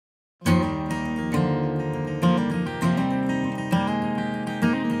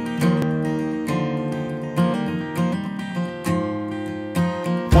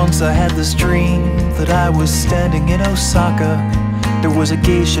Once I had this dream that I was standing in Osaka. There was a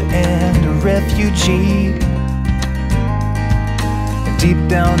geisha and a refugee. Deep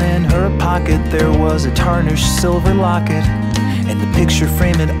down in her pocket there was a tarnished silver locket, and the picture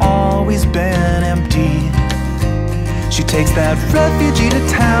frame had always been empty. She takes that refugee to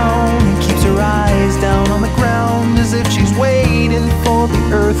town and keeps her eyes down on the ground, as if she's waiting for the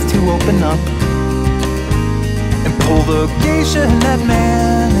earth to open up and pull the geisha and that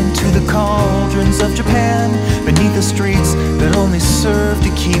man into the cauldrons of Japan, beneath the streets that only serve to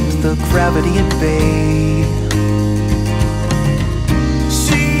keep the gravity at bay.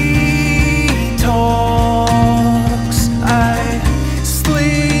 She talks, I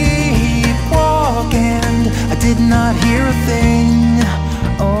sleepwalk, and I did not hear a thing.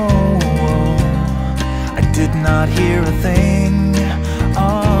 Oh, I did not hear a thing.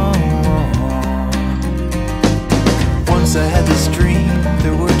 Once I had this dream,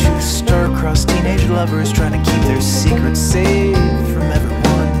 there were two star-crossed teenage lovers trying to keep their secrets safe from everyone.